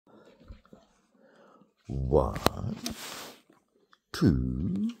1,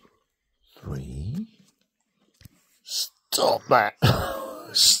 2, 3. Stop that.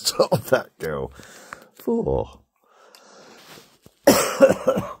 Stop that, girl. 4.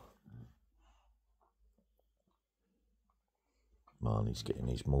 Marnie's getting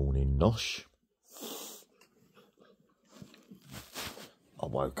his morning nosh. I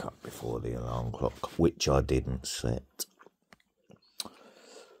woke up before the alarm clock, which I didn't set.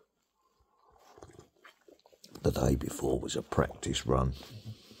 The day before was a practice run,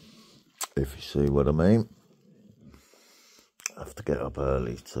 if you see what I mean. I have to get up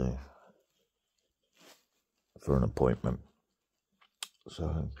early for an appointment.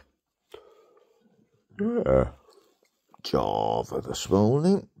 So, yeah, Java this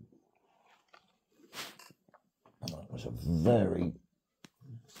morning. That was a very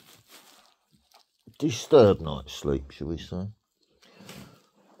disturbed night's sleep, shall we say.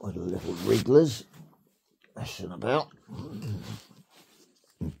 With the little wrigglers messing about,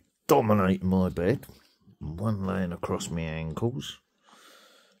 dominating my bed, one laying across my ankles.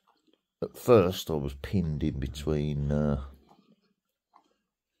 At first I was pinned in between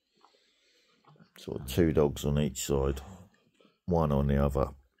sort of 2 dogs on each side, one on the other,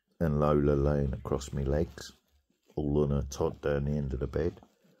 and Lola laying across my legs, all on her tot down the end of the bed.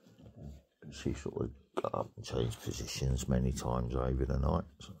 She sort of got up and changed positions many times over the night,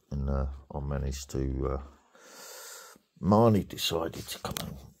 and I managed to... Marnie decided to come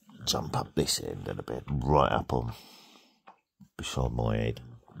and jump up this end of the bed, right up on beside my head.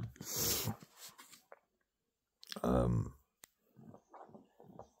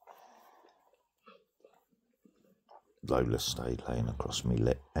 Lola stayed laying across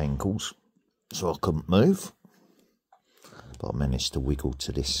my ankles, so I couldn't move. But I managed to wiggle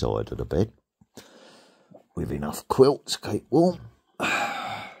to this side of the bed with enough quilt to keep warm.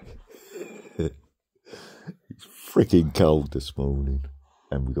 It's freaking cold this morning,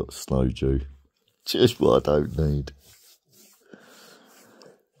 and we got snow dew. Just what I don't need.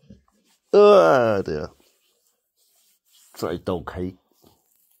 Oh dear. So dog heat.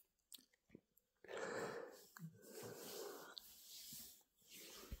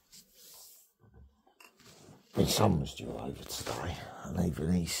 My son was due over today, and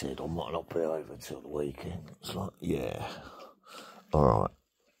even he said I might not be over till the weekend. It's like, yeah, alright.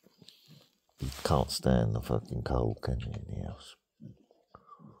 You can't stand the fucking cold, can you, in the house?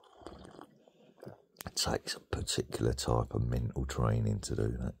 It takes a particular type of mental training to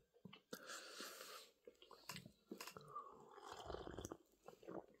do that.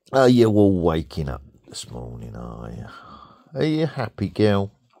 Are you all waking up this morning, are you? Are you happy,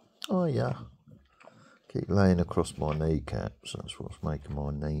 girl? Oh, yeah. Keep laying across my kneecaps, that's what's making my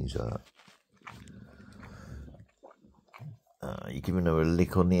knees hurt. You're giving her a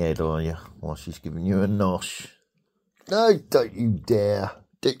lick on the head, are you? While she's giving you a nosh. No, don't you dare.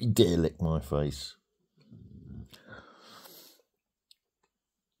 Don't you dare lick my face.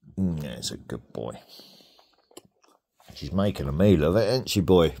 That's a good boy. She's making a meal of it, ain't she,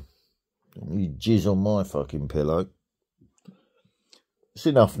 boy? You jizz on my fucking pillow. It's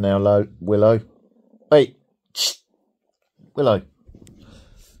enough now, Willow. Hey, shh. Willow.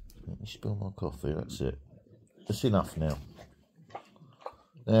 Let me spill my coffee, that's it. That's enough now.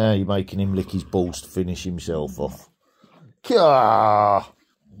 Now you're making him lick his balls to finish himself off. Car!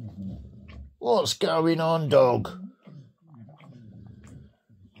 What's going on, dog?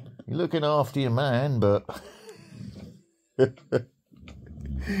 You're looking after your man, but...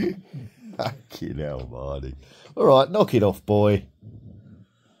 Fucking hell, Marty. Alright, knock it off, boy.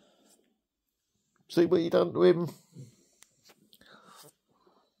 See what you done to him?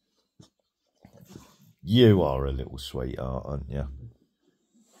 You are a little sweetheart, aren't you?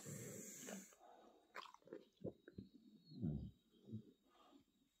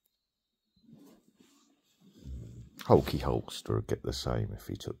 Hulky Hulkster would get the same if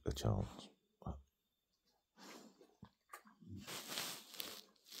he took the chance.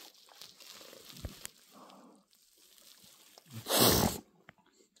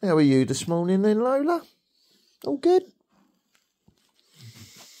 How are you this morning then, Lola? All good?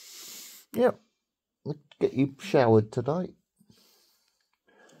 Yep. Get you showered today.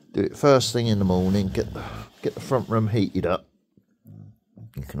 Do it first thing in the morning. Get the front room heated up.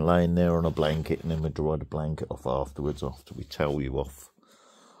 You can lay in there on a blanket, and then we dry the blanket off afterwards, after we towel you off.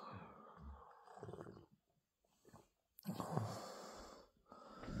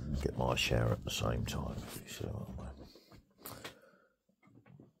 Get my shower at the same time, if you see what I mean.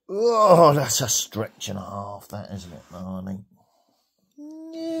 Oh, that's a stretch and a half, that, isn't it, Marnie?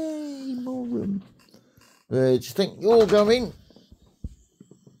 Yay, more room. Where do you think you're going?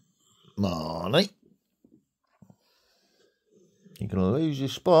 Marnie? You're going to lose your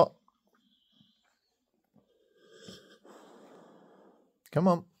spot. Come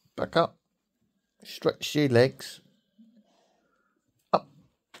on, back up. Stretch your legs. Up.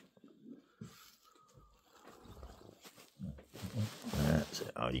 That's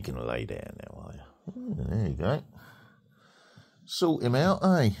it. Oh, you're going to lay down now, are you? There you go. Sort him out,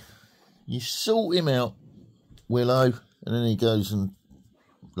 eh? You sort him out, Willow, and then he goes and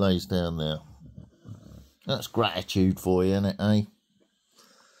lays down there. That's gratitude for you, isn't it, eh?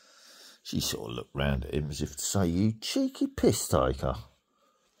 She sort of looked round at him as if to say, you cheeky piss taker.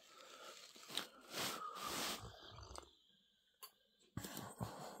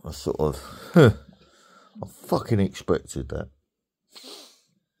 I sort of, I fucking expected that.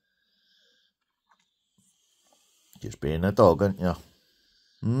 Just being a dog, ain't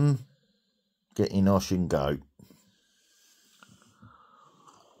you? Get in osh and go.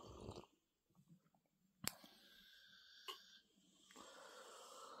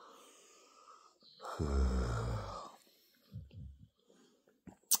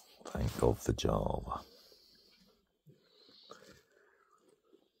 Thank God for Java.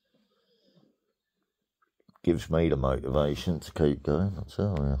 Gives me the motivation to keep going, I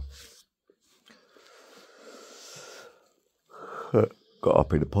tell you. Got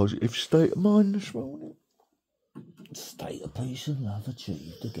up in a positive state of mind this morning. State of peace and love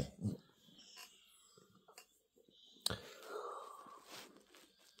achieved again.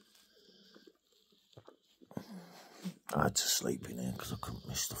 I had to sleep in here because I couldn't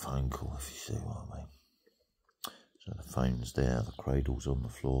miss the phone call, if you see what I mean. So the phone's there, the cradle's on the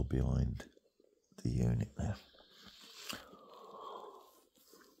floor behind the unit there.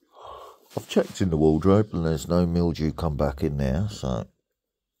 I've checked in the wardrobe and there's no mildew come back in there, so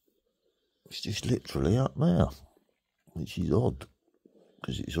it's just literally up there, which is odd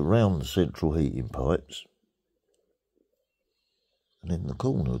because it's around the central heating pipes and in the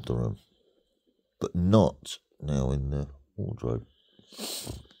corner of the room, but not now in the wardrobe.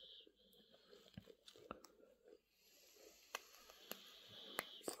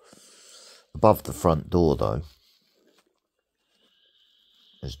 Above the front door though,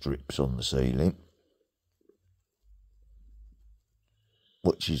 there's drips on the ceiling,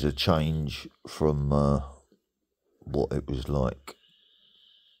 which is a change from what it was like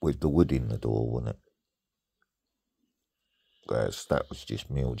with the wood in the door, wasn't it? Whereas that was just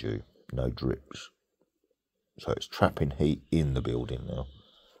mildew, no drips. So it's trapping heat in the building now.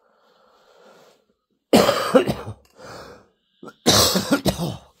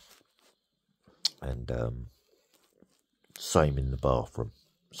 And same in the bathroom.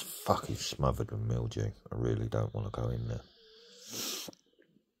 It's fucking smothered with mildew. I really don't want to go in there.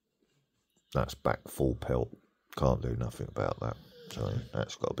 That's back full pelt. Can't do nothing about that. So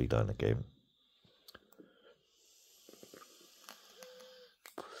that's got to be done again.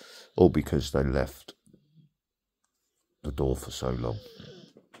 All because they left the door for so long.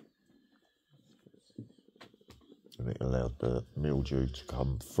 And it allowed the mildew to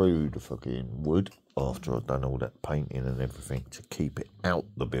come through the fucking wood after I'd done all that painting and everything to keep it out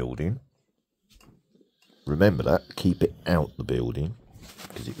the building. Remember that, keep it out the building,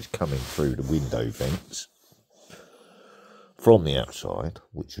 because it was coming through the window vents from the outside,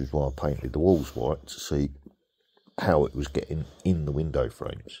 which is why I painted the walls white to see how it was getting in the window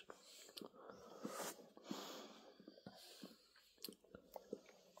frames.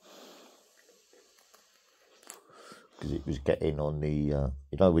 Because it was getting on the,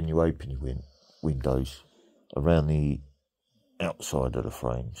 you know, when you open your windows around the outside of the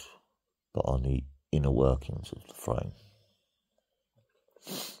frames, but on the inner workings of the frame.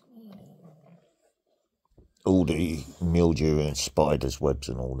 All the mildew and spiders' webs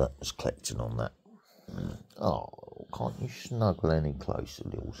and all that was collecting on that. Oh, can't you snuggle any closer,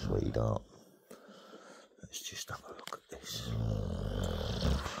 little sweetheart? Let's just have a look at this.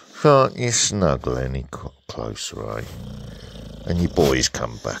 Can't you snuggle any closer, eh? And your boy's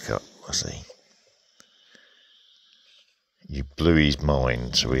come back up, has he? You blew his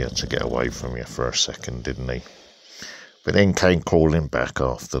mind, so he had to get away from you for a second, didn't he? But then came crawling back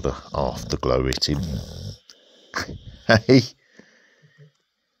after the afterglow hit him. Hey?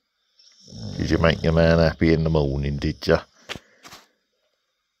 Did you make your man happy in the morning, did you?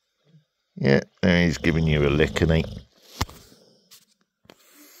 Yeah, and he's giving you a lick, ain't he?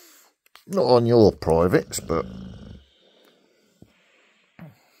 Not on your privates, but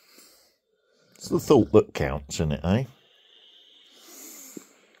it's the thought that counts, isn't it, eh?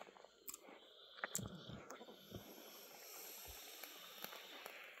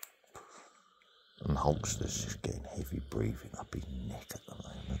 And Holster's just getting heavy breathing up his neck at the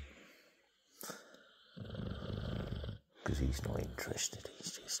moment. Because he's not interested.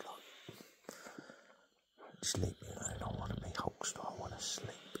 He's just like, just leave me alone. I want to be Hulkster. I want to sleep.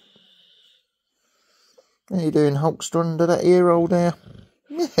 How you doing, Hulkster, under that ear hole there?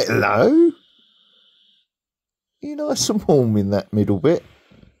 Hello. You nice and warm in that middle bit.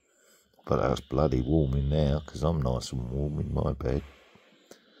 But that's bloody warm in there, because I'm nice and warm in my bed.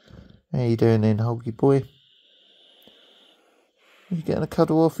 How you doing then, Hulky boy? You getting a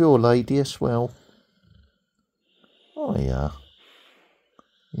cuddle off your lady as well? Oh yeah.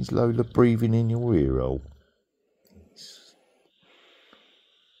 Is Lola breathing in your ear hole?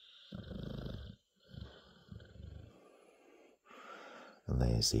 And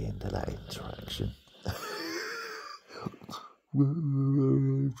there's the end of that interaction.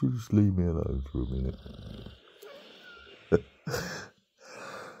 Just leave me alone for a minute.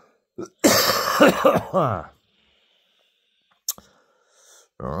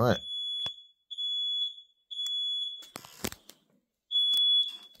 Alright.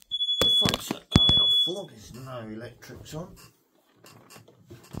 The fuck's that going off for? There's no electrics on.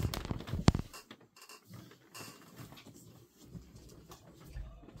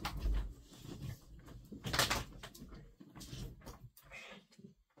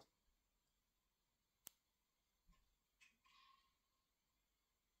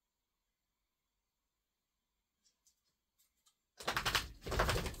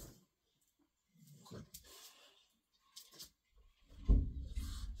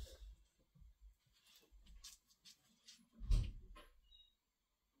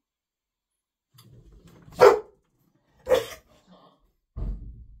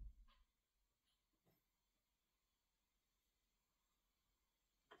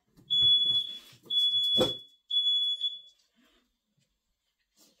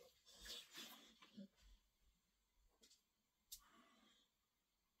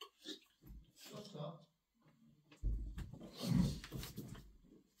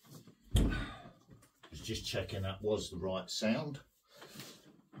 Just checking that was the right sound.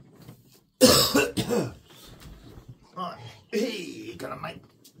 Right, hey, gonna make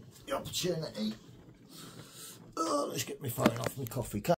the opportunity. Oh, let's get my phone off my coffee cup.